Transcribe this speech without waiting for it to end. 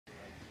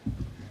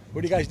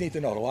What do you guys need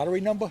to know? The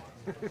lottery number?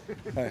 All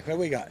right, what do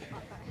we got?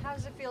 How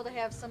does it feel to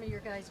have some of your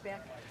guys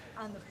back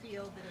on the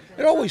field? That have It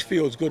been always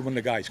feels good when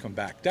the guys come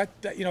back. That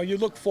you know, you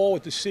look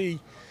forward to see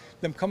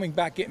them coming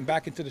back, getting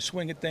back into the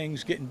swing of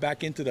things, getting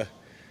back into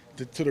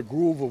to the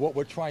groove of what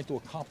we're trying to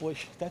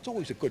accomplish. That's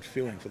always a good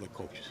feeling for the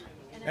coaches.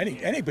 And I mean-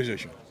 Any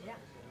position. Yeah,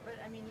 but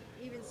I mean,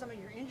 even some of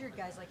your injured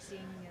guys, like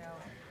seeing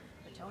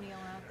Antonio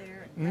out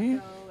there and Mm-hmm.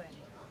 Greco and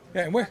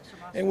Yeah, and Rex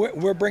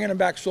from we're bringing them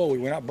back slowly.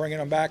 We're not bringing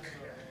them back,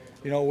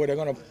 where they're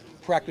going to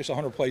practice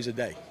 100 plays a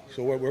day.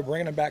 So we're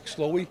bringing them back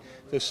slowly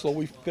to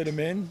slowly fit them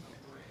in.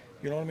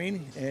 You know what I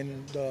mean?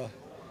 And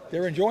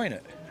they're enjoying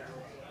it.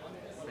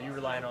 Are you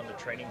relying on the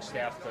training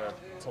staff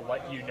to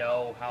let you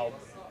know how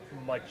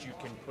much you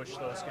can push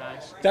those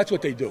guys? That's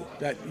what they do.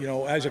 That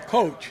as a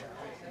coach,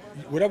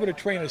 whatever the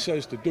trainer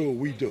says to do,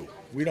 we do.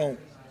 We don't,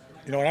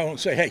 and I don't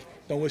say, hey,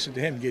 don't listen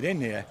to him, get in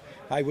there.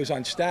 I was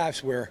on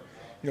staffs where,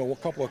 a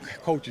couple of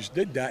coaches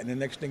did that, and the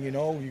next thing you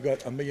know, you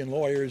got a million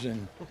lawyers,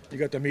 and you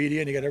got the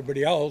media, and you got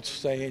everybody else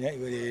saying, hey,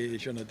 you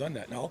shouldn't have done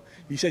that. No,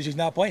 he says he's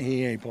not playing.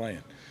 He ain't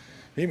playing.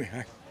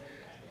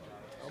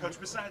 Coach,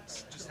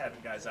 besides just having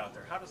guys out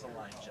there, how does the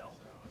line gel?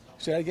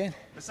 Say that again?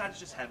 Besides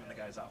just having the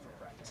guys out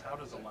for practice, how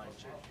does the line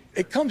gel?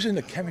 It comes in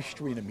the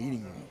chemistry in the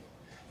meeting room.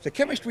 The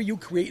chemistry you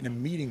create in the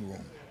meeting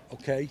room,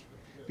 okay,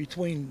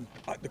 between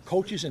the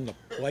coaches and the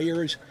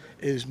players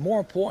is more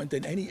important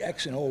than any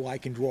X and O I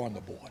can draw on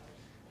the board.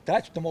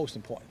 That's the most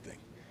important thing.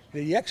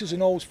 The X's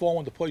and O's fall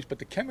into place, but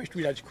the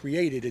chemistry that's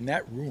created in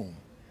that room,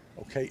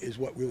 okay, is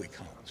what really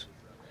counts.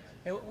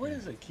 And what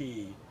is the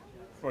key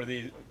for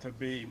to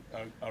be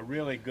a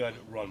really good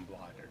run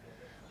blocker?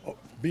 Oh,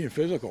 being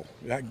physical,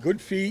 that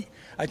good feet.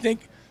 I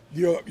think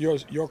your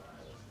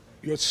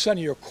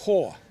center, your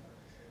core,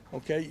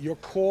 okay, your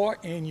core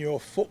and your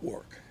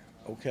footwork,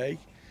 okay.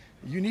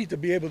 You need to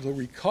be able to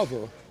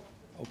recover,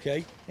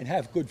 okay, and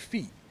have good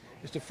feet.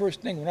 It's the first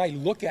thing when I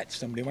look at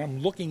somebody, when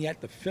I'm looking at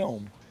the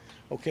film,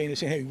 okay, and they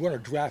say, hey, we're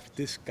going to draft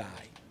this guy,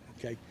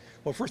 okay.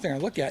 Well, first thing I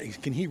look at is,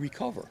 can he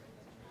recover?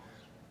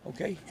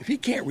 Okay, if he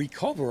can't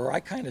recover,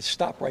 I kind of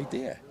stop right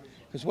there,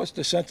 because what's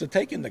the sense of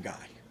taking the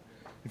guy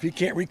if he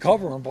can't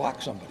recover and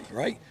block somebody,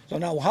 right? So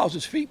now, how's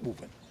his feet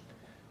moving?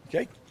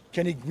 Okay,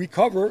 can he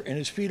recover and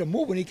his feet are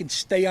moving? He can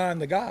stay on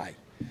the guy.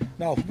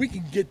 Now, if we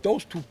can get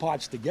those two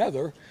parts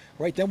together,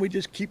 right, then we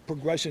just keep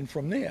progressing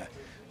from there,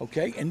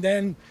 okay? And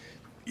then,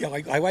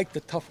 I like the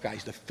tough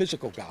guys, the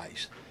physical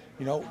guys,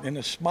 and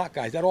the smart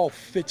guys. That all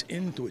fits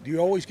into it. Do you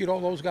always get all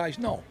those guys?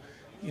 No.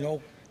 You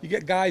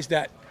get guys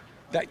that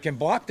can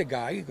block the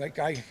guy. Like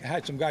I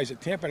had some guys at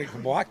Tampa that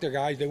can block their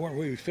guys. They weren't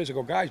really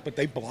physical guys, but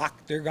they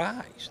blocked their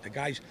guys. The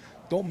guys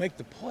don't make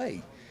the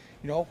play.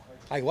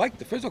 I like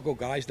the physical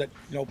guys that,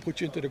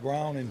 put you into the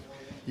ground and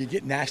you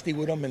get nasty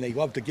with them and they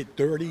love to get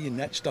dirty and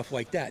that stuff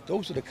like that.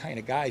 Those are the kind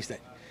of guys that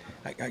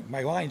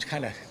my lines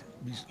kind of,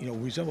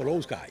 resemble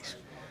those guys.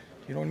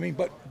 You know what I mean?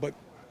 But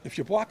if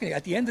you're blocking,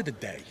 at the end of the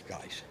day,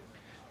 guys,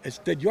 it's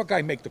did your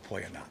guy make the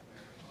play or not?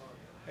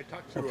 I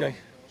talked to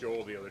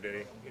Joel the other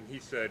day, and he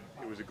said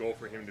it was a goal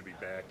for him to be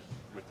back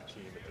with the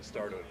team at the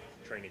start of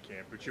training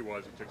camp, which he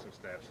was. He took some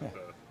snaps with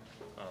the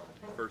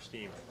first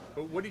team.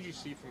 But what did you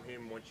see from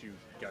him once you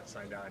got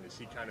signed on? Is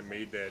he kind of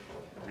made that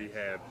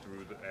rehab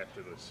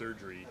after the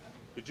surgery?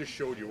 It just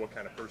showed you what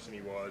kind of person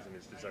he was and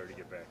his desire to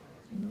get back.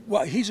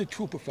 Well, he's a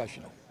true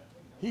professional.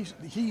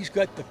 He's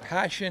got the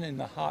passion and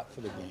the heart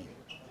for the game.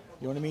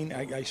 You know what I mean?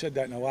 I said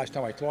that in the last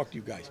time I talked to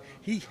you guys.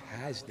 He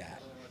has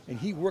that, and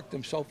he worked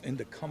himself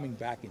into coming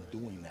back and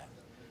doing that.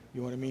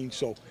 You know what I mean?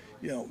 So,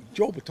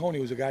 Joe Bertoni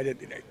was a guy that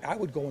I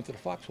would go into the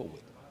foxhole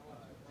with.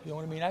 You know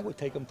what I mean? I would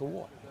take him to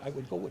war. I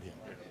would go with him.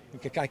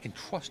 I can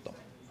trust him.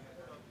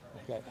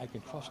 Okay, I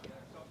can trust him.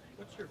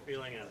 What's your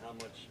feeling on how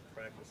much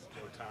practice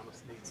Joe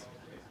Thomas needs?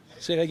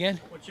 Say that again?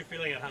 What's your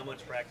feeling on how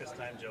much practice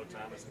time Joe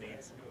Thomas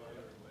needs?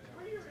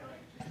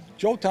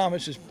 Joe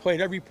Thomas has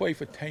played every play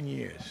for 10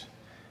 years.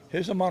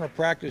 His amount of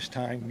practice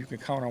time, you can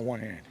count on one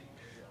hand.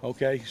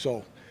 Okay,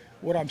 so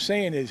what I'm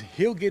saying is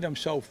he'll get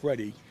himself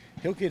ready.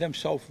 He'll get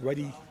himself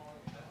ready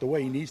the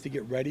way he needs to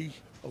get ready,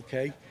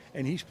 okay?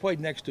 And he's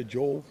played next to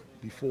Joe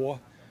before,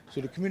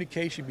 so the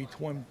communication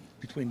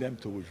between them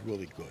two is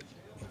really good,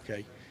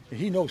 okay? And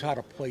he knows how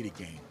to play the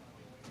game.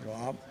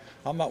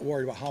 I'm not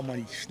worried about how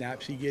many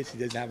snaps he gets. He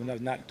doesn't have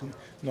enough,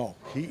 no,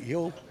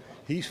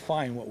 he's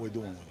fine what we're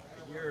doing with him.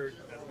 You're, as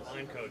a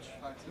line coach,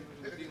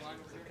 is it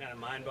kind of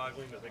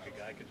mind-boggling to think a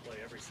guy could play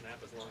every snap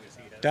as long as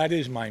he has? That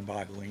is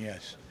mind-boggling,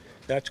 yes.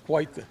 That's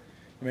quite the,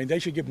 they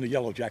should give him the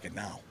yellow jacket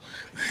now.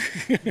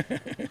 How is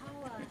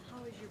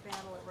your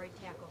battle at right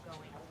tackle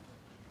going?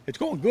 It's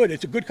going good.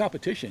 It's a good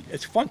competition.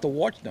 It's fun to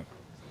watch them.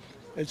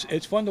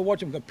 It's fun to watch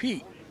them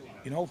compete,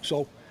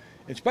 so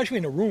especially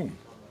in the room.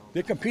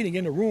 They're competing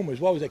in the room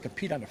as well as they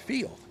compete on the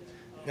field.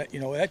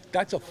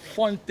 That's a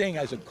fun thing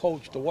as a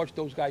coach to watch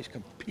those guys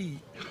compete,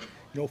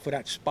 for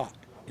that spot.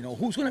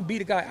 Who's going to be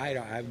the guy?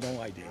 I have no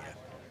idea.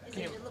 Is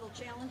it a little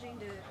challenging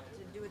to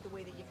do it the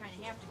way that you kind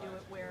of have to do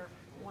it, where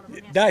one of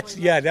them has That's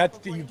to play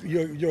left,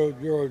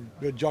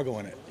 you're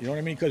juggling it. You know what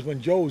I mean? Because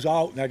when Joe's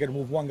out and I got to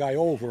move one guy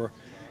over,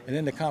 and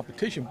then the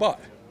competition. But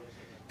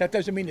that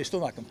doesn't mean they're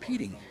still not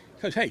competing.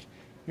 Because, hey,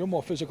 you're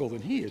more physical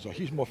than he is, or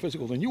he's more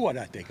physical than you are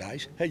that day,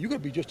 guys. Hey, you got to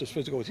be just as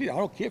physical as he is. I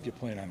don't care if you're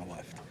playing on the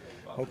left.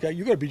 Okay,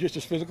 you got to be just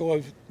as physical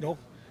as,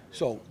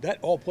 So that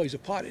all plays a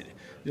part in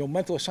it.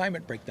 Mental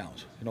assignment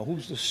breakdowns.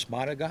 Who's the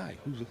smarter guy?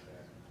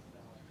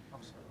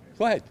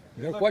 Go ahead.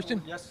 You have a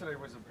question? Yesterday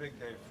was a big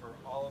day for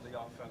all of the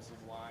offensive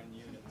line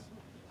units.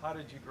 How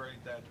did you grade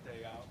that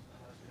day out,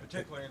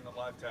 particularly in the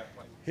live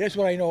tackling? Here's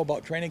what I know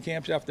about training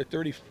camps after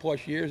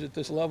 30-plus years at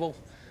this level,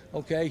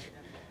 okay?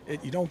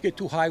 You don't get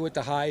too high with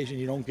the highs and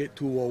you don't get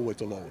too low with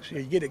the lows.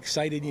 You get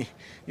excited,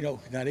 now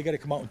they got to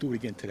come out and do it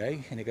again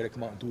today, and they got to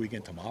come out and do it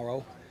again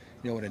tomorrow,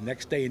 and the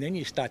next day, and then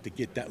you start to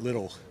get that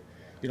little,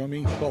 you know what I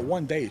mean? But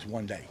one day is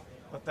one day.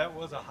 But that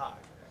was a high.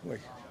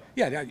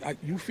 Yeah,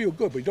 you feel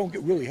good, but you don't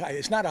get really high.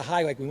 It's not a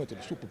high like we went to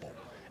the Super Bowl.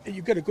 And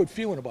you get a good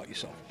feeling about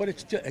yourself, but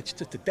it's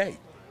just a day.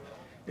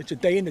 It's a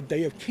day in the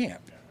day of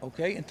camp,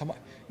 okay? And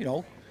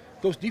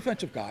those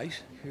defensive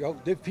guys,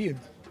 they're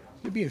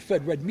being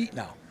fed red meat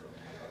now.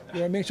 You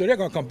know what I mean? So they're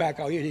going to come back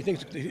out here. They're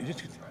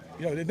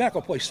not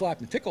going to play slap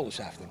and tickle this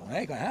afternoon. That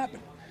ain't going to happen.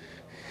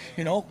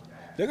 They're going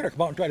to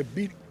come out and try to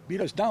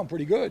beat us down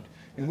pretty good.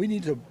 And we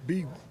need to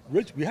be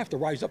rich. We have to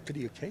rise up to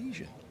the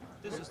occasion.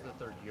 This is the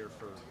third year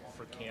for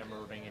Cam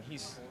Irving, and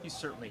he's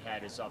certainly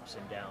had his ups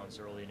and downs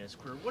early in his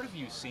career. What have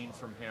you seen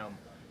from him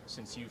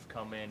since you've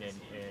come in and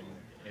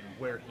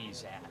where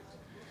he's at?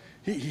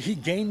 He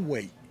gained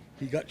weight.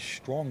 He got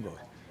stronger,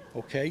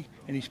 okay?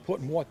 And he's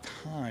put more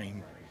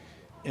time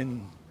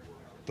in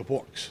the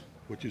books,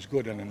 which is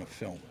good, and in the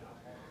film.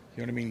 You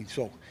know what I mean?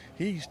 So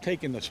he's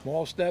taking the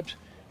small steps,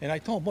 and I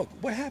told him, look,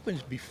 what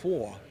happens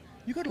before,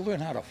 you got to learn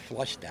how to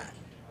flush that.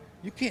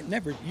 You can't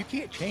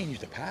change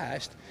the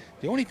past.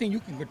 The only thing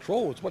you can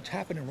control is what's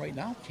happening right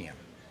now, Cam.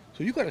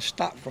 So you got to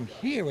stop from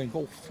here and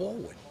go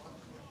forward.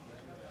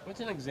 What's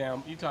an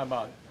example? You talk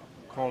about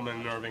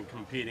Coleman and Irving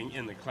competing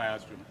in the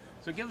classroom.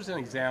 So give us an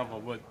example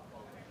of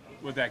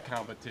what that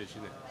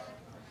competition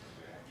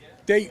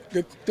is.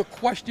 The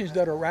questions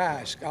that are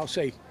asked,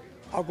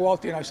 I'll go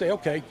out there and I'll say,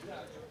 okay,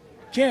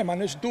 Cam, on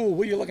this duel,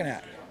 what are you looking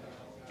at?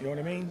 You know what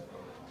I mean?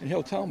 And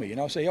he'll tell me, and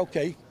I'll say,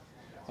 okay,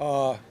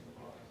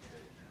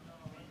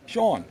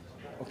 Sean,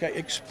 okay,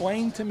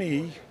 explain to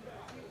me,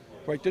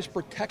 right, this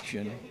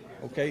protection,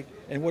 okay,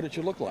 and what it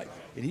should look like.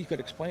 And he could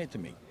explain it to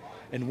me.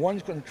 And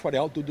one's going to try to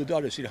outdo the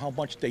other to see how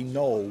much they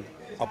know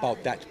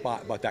about that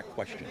spot, about that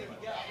question.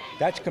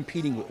 That's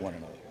competing with one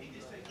another.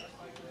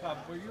 Bob,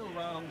 were you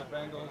around the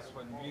Bengals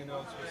when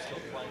Munoz was still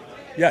playing?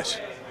 Yes.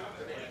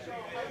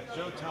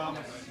 Joe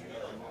Thomas.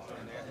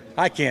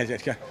 I can't.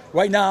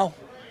 Right now,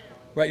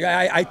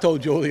 right. I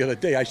told Joe the other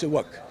day. I said,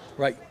 look,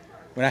 right.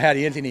 When I had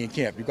Anthony in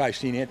camp, you guys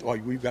seen Anthony? Or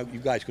you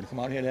guys could have come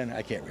out here then?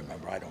 I can't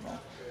remember. I don't know.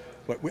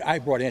 But I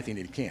brought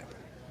Anthony to camp.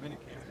 Mini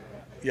camp.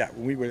 Yeah,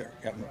 when we were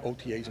at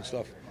OTAs and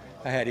stuff,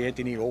 I had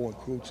Anthony, Owen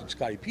Krutz, and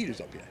Scotty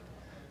Peters up here.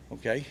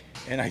 Okay?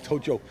 And I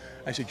told Joe,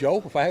 I said,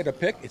 Joe, if I had to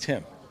pick, it's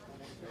him.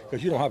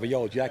 Because you don't have a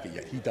yellow jacket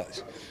yet. He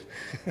does.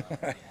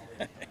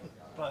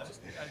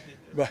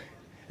 But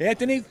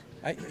Anthony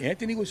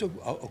was a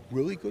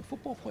really good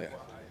football player.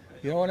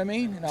 You know what I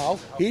mean? Now,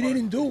 he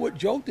didn't do what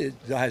Joe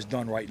has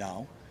done right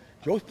now.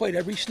 Joe's played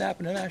every snap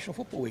in the National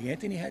Football League.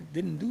 Anthony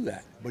didn't do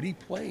that, but he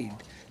played,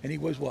 and he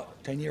was,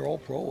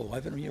 10-year-old pro,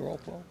 11-year-old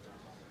pro?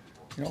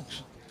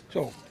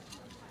 So.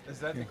 Is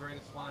that the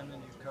greatest lineman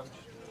you've coached?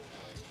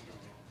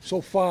 So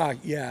far,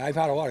 yeah, I've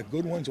had a lot of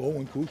good ones.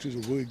 Owen Krutz is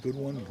a really good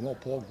one.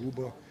 Paul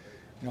Gruber.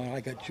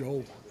 I got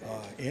Joe.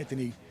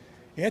 Anthony.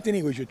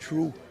 Anthony was a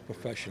true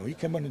professional. He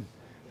came in,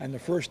 and the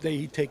first day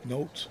he'd take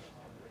notes.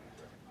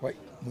 Right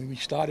when we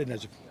started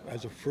as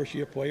a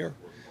first-year player,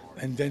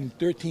 and then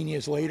 13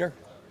 years later,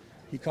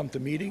 he'd come to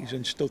meetings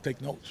and still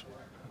take notes.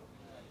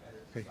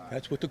 Okay,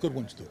 that's what the good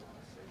ones do.